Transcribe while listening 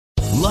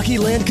Lucky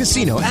Land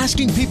Casino,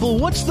 asking people,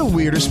 what's the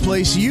weirdest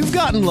place you've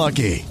gotten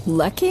lucky?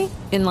 Lucky?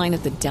 In line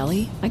at the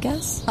deli, I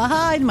guess?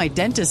 Aha, in my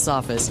dentist's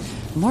office.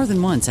 More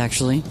than once,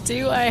 actually.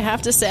 Do I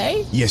have to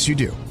say? Yes, you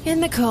do. In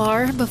the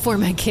car before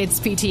my kids'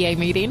 PTA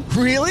meeting.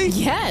 Really?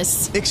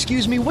 Yes.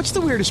 Excuse me, what's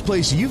the weirdest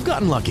place you've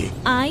gotten lucky?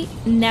 I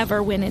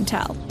never win and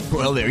tell.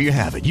 Well, there you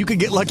have it. You can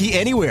get lucky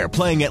anywhere,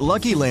 playing at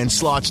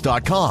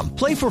LuckyLandSlots.com.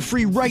 Play for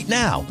free right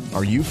now.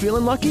 Are you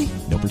feeling lucky?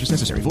 No purchase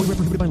necessary. Void where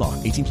prohibited by law.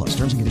 18 plus.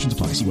 Terms and conditions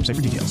apply. See website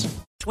for details.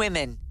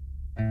 Women.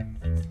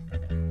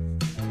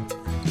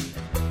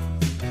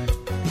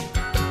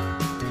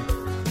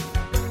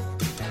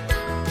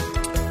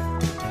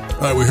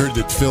 All right, we heard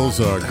that Phil's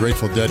a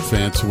Grateful Dead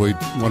fan, so we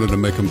wanted to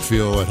make him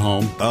feel at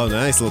home. Oh,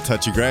 nice. A little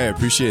touch of gray. I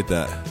appreciate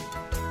that.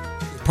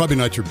 Probably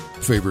not your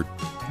favorite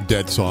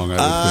Dead song, I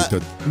would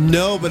think that.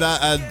 No, but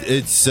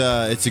it's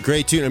a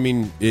great tune. I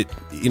mean, it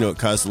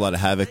caused a lot of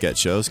havoc at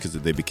shows because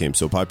they became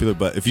so popular.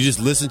 But if you just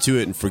listen to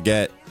it and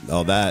forget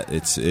all that,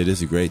 it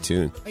is a great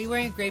tune. Are you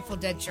wearing a Grateful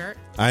Dead shirt?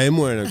 I am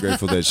wearing a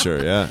Grateful Dead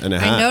shirt, yeah, and a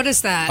hat. I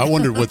noticed that. I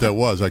wondered what that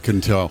was. I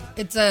couldn't tell.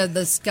 It's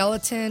the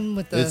skeleton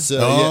with the...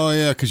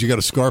 yeah, because you got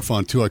a scarf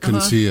on, too. I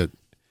couldn't see it.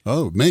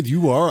 Oh, man,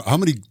 you are. How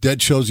many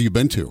Dead shows have you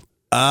been to?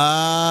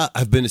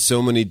 I've been to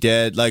so many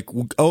Dead. Like,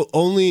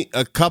 only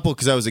a couple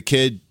because I was a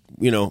kid,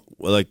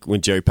 like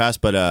when Jerry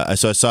passed. But I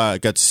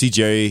got to see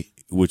Jerry,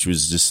 which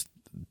was just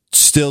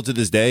still to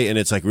this day. And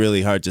it's like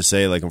really hard to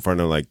say like in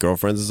front of like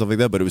girlfriends and stuff like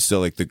that. But it was still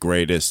like the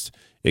greatest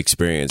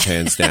experience,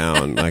 hands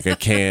down. Like I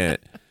can't.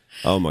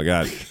 Oh my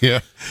God. Yeah.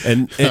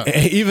 And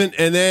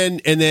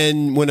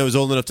then when I was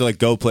old enough to like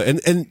go play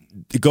and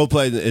go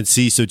play and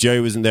see, so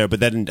Jerry wasn't there, but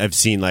then I've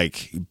seen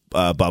like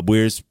Bob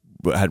Weir's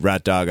had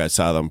Rat Dog. I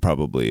saw them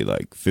probably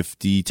like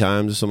 50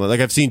 times or something. Like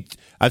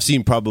I've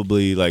seen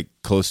probably like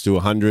close to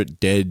 100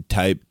 Dead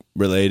type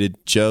related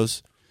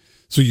shows.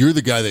 So you're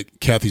the guy that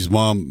Kathy's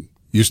mom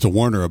used to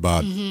warn her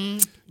about.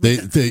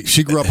 Mm-hmm.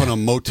 She grew up on a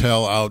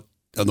motel out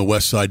on the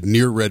west side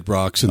near Red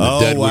Rocks, and the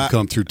Dead would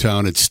come through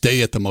town and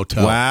stay at the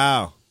motel.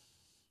 Wow.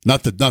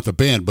 Not the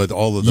band, but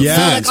all of the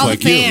fans all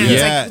like the fans, you.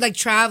 Yeah. like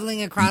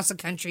traveling across the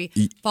country,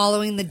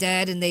 following the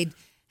Dead, and they'd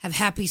have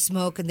happy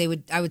smoke,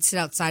 and I would sit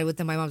outside with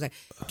them. My mom's like,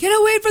 "Get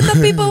away from the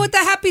people with the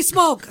happy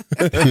smoke."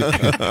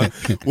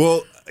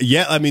 Well,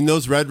 yeah, I mean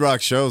those Red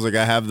Rock shows, like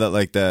I have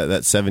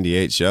that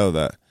 78 show,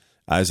 that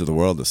Eyes of the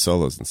World, the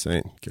solo's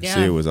insane.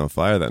 Garcia was on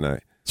fire that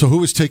night. So who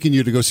was taking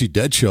you to go see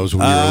Dead shows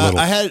when you were little?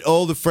 I had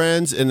older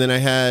friends, and then I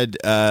had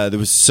there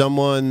was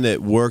someone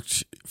that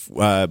worked.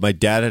 My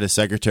dad had a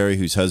secretary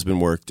whose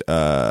husband worked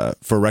for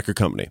a record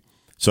company,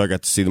 so I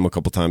got to see them a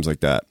couple times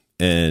like that.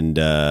 And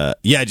I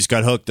just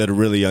got hooked at a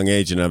really young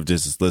age, and I've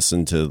just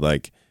listened to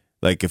like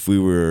if we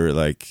were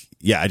like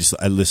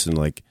I listened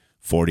like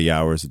 40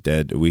 hours of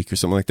Dead a week or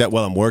something like that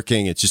while I'm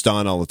working. It's just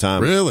on all the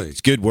time. Really,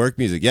 it's good work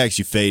music. Yeah, because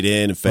you fade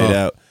in and fade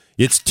out.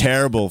 It's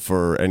terrible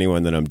for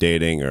anyone that I'm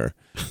dating or.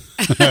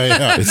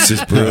 It's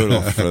just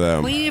brutal for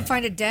them. We need to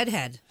find a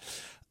Deadhead.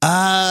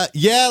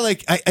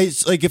 Like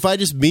it's like if I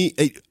just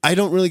meet, I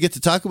don't really get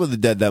to talk about the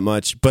Dead that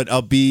much, but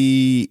I'll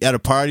be at a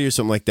party or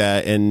something like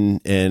that,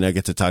 and I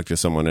get to talk to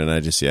someone, and I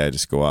just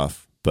go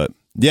off. But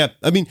yeah,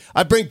 I mean,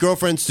 I bring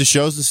girlfriends to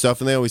shows and stuff,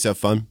 and they always have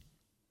fun.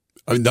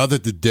 I mean, now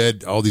that the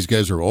Dead, all these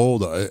guys are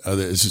old,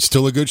 is it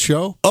still a good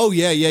show? Oh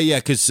yeah.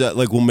 Because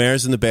like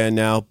Wilmer's in the band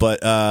now,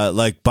 but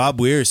like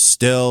Bob Weir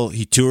still,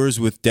 he tours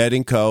with Dead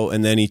and Co.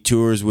 And then he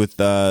tours with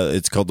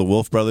it's called the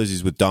Wolf Brothers.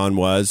 He's with Don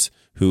Was,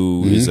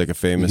 who is like a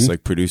famous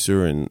like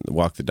producer and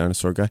Walk the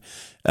Dinosaur guy.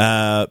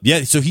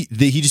 So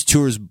he just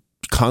tours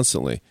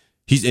constantly.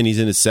 He's in his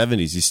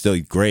 70s. He's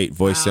still great.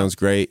 Voice sounds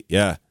great.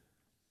 Yeah.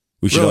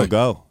 We should all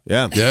go.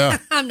 Yeah.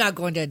 I'm not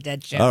going to a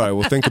Dead show. All right,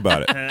 we'll think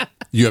about it.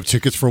 You have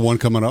tickets for one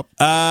coming up?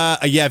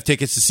 I have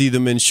tickets to see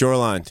them in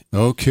Shoreline.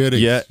 No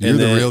kidding. Yeah, You're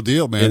the real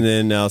deal, man. And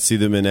then I'll see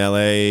them in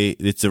LA.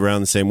 It's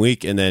around the same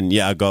week. And then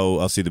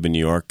I'll see them in New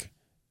York.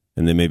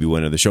 And then maybe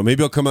one other show.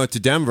 Maybe I'll come out to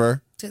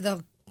Denver. To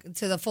the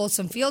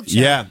Folsom Field show.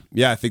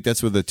 Yeah. I think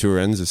that's where the tour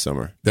ends this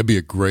summer. That'd be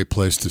a great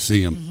place to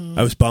see him. Mm-hmm.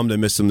 I was bummed I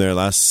missed them there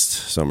last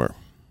summer.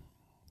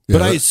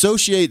 But I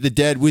associate the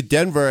Dead with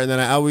Denver, and then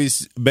I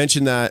always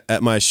mention that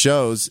at my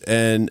shows.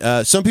 And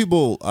some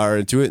people are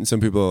into it, and some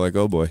people are like,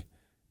 "Oh boy,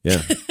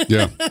 yeah,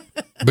 yeah."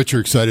 I bet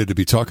you're excited to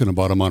be talking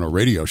about them on a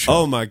radio show.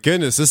 Oh my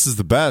goodness, this is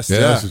the best. Yeah,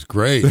 this is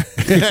great.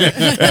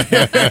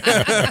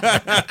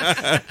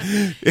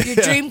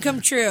 Your dream come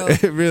true.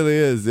 It really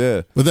is.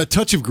 Yeah. But that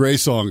Touch of Grey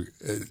song,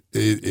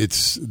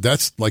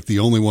 that's like the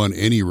only one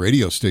any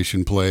radio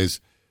station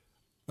plays.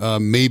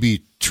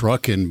 Maybe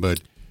Truckin',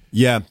 but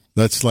yeah.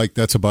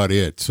 That's about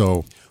it.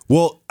 So,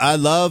 well, I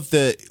love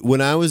that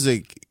when I was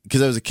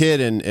because I was a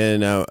kid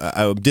and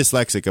I'm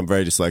dyslexic. I'm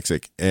very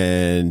dyslexic,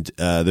 and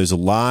there's a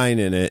line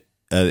in it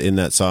in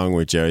that song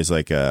where Jerry's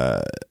like,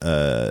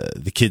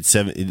 the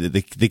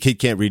kid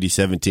can't read. He's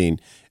 17,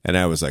 and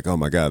I was like, oh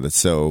my God, that's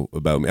so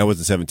about me. I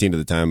wasn't 17 at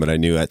the time, but I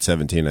knew at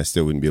 17 I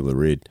still wouldn't be able to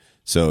read.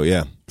 So,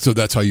 yeah. So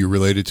that's how you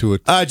related to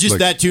it? Just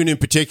that tune in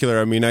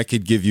particular. I mean, I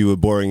could give you a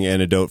boring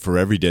anecdote for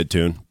every Dead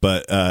tune,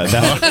 but that's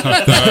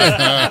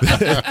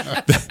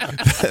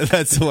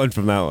the one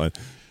from that one.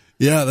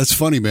 Yeah, that's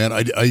funny, man.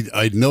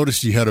 I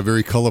noticed you had a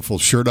very colorful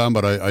shirt on,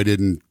 but I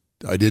didn't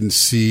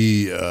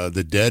see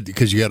the Dead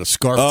because you had a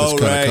scarf that's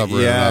kind of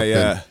covering it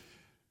up.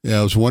 Yeah,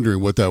 I was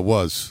wondering what that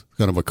was.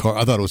 Kind of I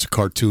thought it was a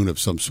cartoon of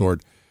some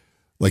sort,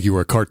 like you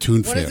were a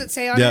cartoon fan. What does it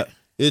say on it?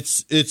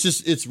 It's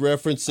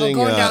referencing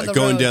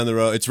going down the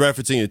road. It's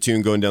referencing a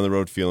tune, Going Down the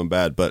Road, Feeling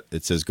Bad, but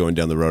it says Going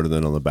Down the Road, and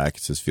then on the back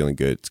it says Feeling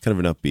Good. It's kind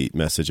of an upbeat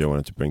message I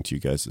wanted to bring to you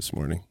guys this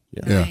morning.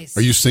 Yeah. Nice.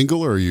 Are you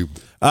single or are you?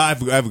 I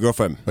have a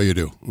girlfriend. Oh, you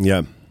do?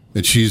 Yeah.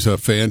 And she's a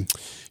fan?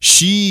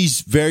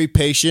 She's very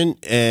patient,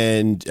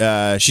 and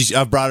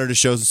I've brought her to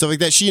shows and stuff like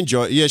that.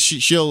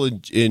 She'll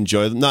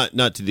enjoy them.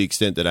 Not to the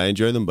extent that I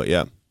enjoy them, but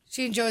yeah.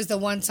 She enjoys the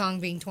one song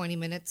being 20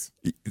 minutes.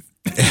 And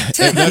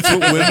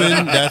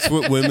that's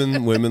what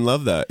women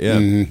love that. Yeah.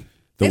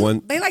 Mm-hmm.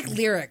 They like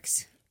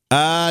lyrics.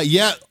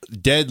 Yeah,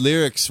 Dead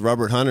lyrics.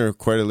 Robert Hunter,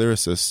 quite a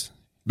lyricist.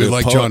 They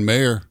like John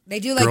Mayer. They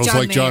do like Girls John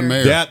like Mayer. John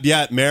Mayer.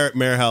 Yeah,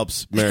 Mayer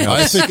helps.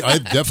 I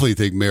definitely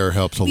think Mayer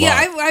helps a lot.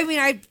 Yeah, I mean,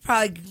 I'd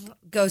probably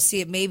go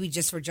see it maybe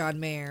just for John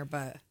Mayer,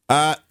 but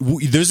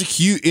there's a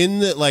huge in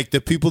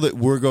the people that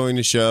were going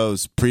to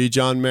shows pre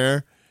John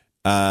Mayer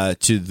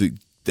to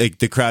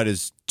the crowd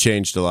has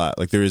changed a lot.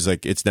 Like there is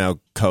it's now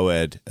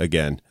co-ed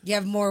again. You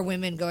have more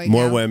women going.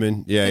 More now.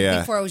 women, yeah.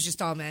 Before it was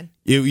just all men.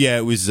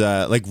 It was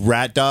like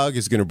Rat Dog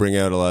is going to bring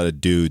out a lot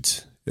of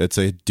dudes. That's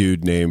a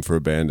dude name for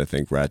a band, I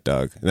think. Rat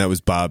Dog, and that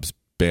was Bob's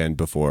band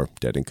before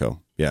Dead and Co.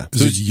 Yeah,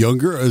 is it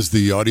younger? Has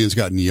the audience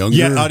gotten younger?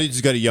 Yeah, audience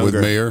has got younger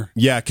with Mayer.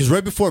 Yeah, because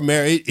right before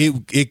Mayer,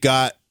 it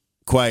got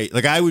quite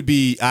like I would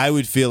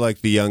feel like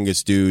the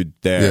youngest dude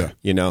there.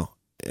 Yeah.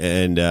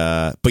 And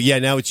but yeah,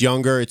 now it's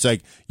younger. It's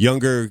like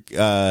younger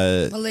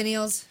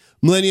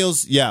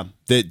millennials, yeah,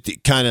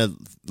 that kind of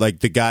like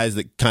the guys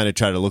that kind of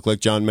try to look like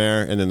John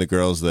Mayer, and then the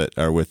girls that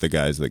are with the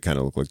guys that kind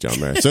of look like John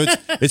Mayer. So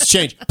it's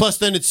changed. Plus,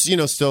 then it's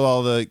still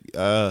all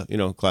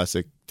the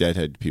classic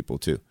Deadhead people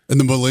too. And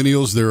the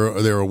millennials,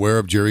 they're aware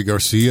of Jerry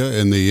Garcia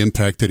and the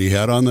impact that he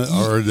had on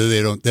or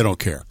they don't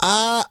care.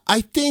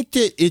 I think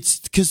that it's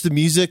because the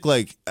music.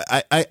 Like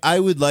I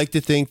would like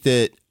to think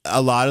that. A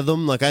lot of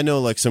them, like I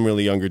know like some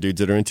really younger dudes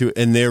that are into it,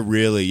 and they're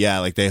really,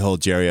 like they hold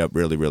Jerry up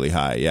really, really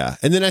high, yeah.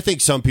 And then I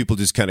think some people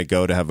just kind of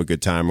go to have a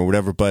good time or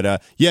whatever,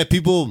 but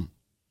people,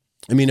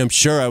 I mean, I'm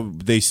sure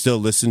they still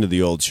listen to the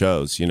old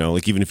shows,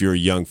 like even if you're a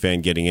young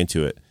fan getting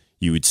into it,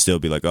 you would still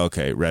be like,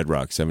 okay, Red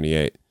Rock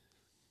 78.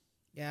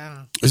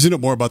 Yeah. Isn't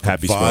it more about the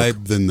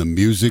vibe than the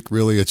music,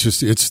 really? It's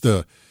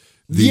the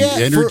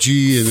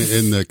energy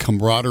and the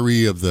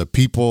camaraderie of the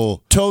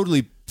people.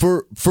 Totally.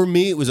 For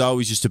me, it was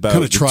always just about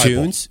kind of the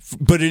tunes,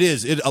 but it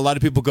is. A lot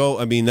of people go.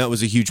 I mean, that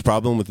was a huge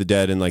problem with the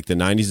Dead in like the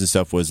 '90s and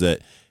stuff. Was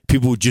that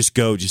people would just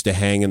go just to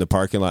hang in the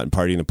parking lot and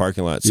party in the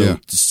parking lot. So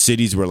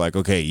cities were like,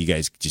 okay, you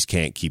guys just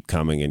can't keep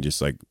coming and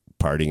just like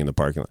partying in the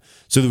parking lot.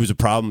 So there was a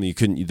problem. You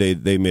couldn't.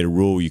 They made a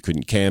rule you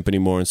couldn't camp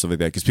anymore and stuff like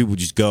that because people would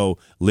just go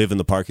live in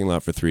the parking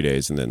lot for 3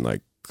 days and then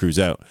like cruise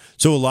out.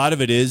 So a lot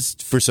of it is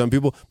for some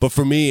people, but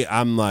for me,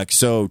 I'm like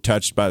so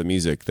touched by the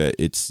music that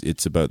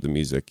it's about the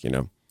music.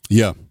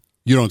 Yeah.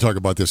 You don't talk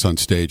about this on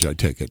stage, I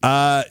take it.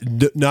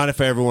 Not if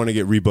I ever want to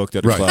get rebooked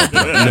at a club. No,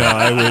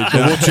 I would.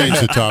 Well, we'll change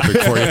the topic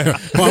for you.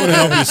 Well, I'm going to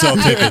help you sell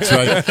tickets,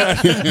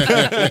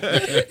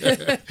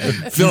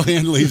 right? Phil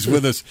Hanley's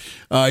with us.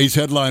 He's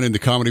headlining the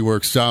Comedy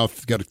Works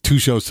South. Got 2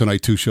 shows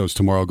tonight, 2 shows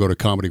tomorrow. Go to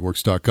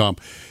comedyworks.com.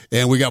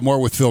 And we got more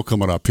with Phil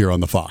coming up here on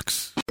the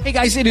Fox. Hey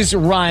guys, it is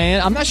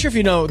Ryan. I'm not sure if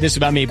you know this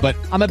about me, but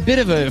I'm a bit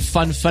of a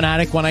fun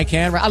fanatic when I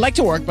can. I like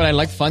to work, but I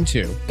like fun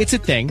too. It's a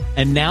thing.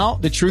 And now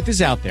the truth is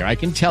out there. I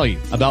can tell you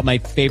about my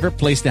favorite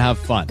place to have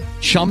fun.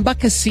 Chumba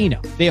Casino.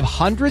 They have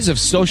hundreds of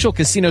social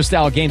casino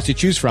style games to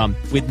choose from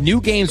with new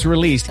games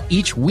released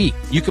each week.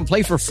 You can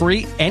play for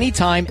free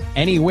anytime,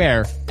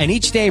 anywhere. And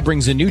each day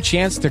brings a new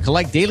chance to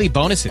collect daily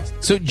bonuses.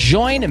 So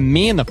join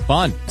me in the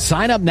fun.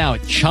 Sign up now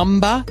at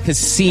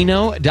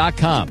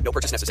ChumbaCasino.com. No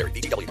purchase necessary.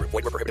 VGW. Void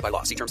where prohibited by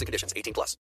law. See terms and conditions. 18+.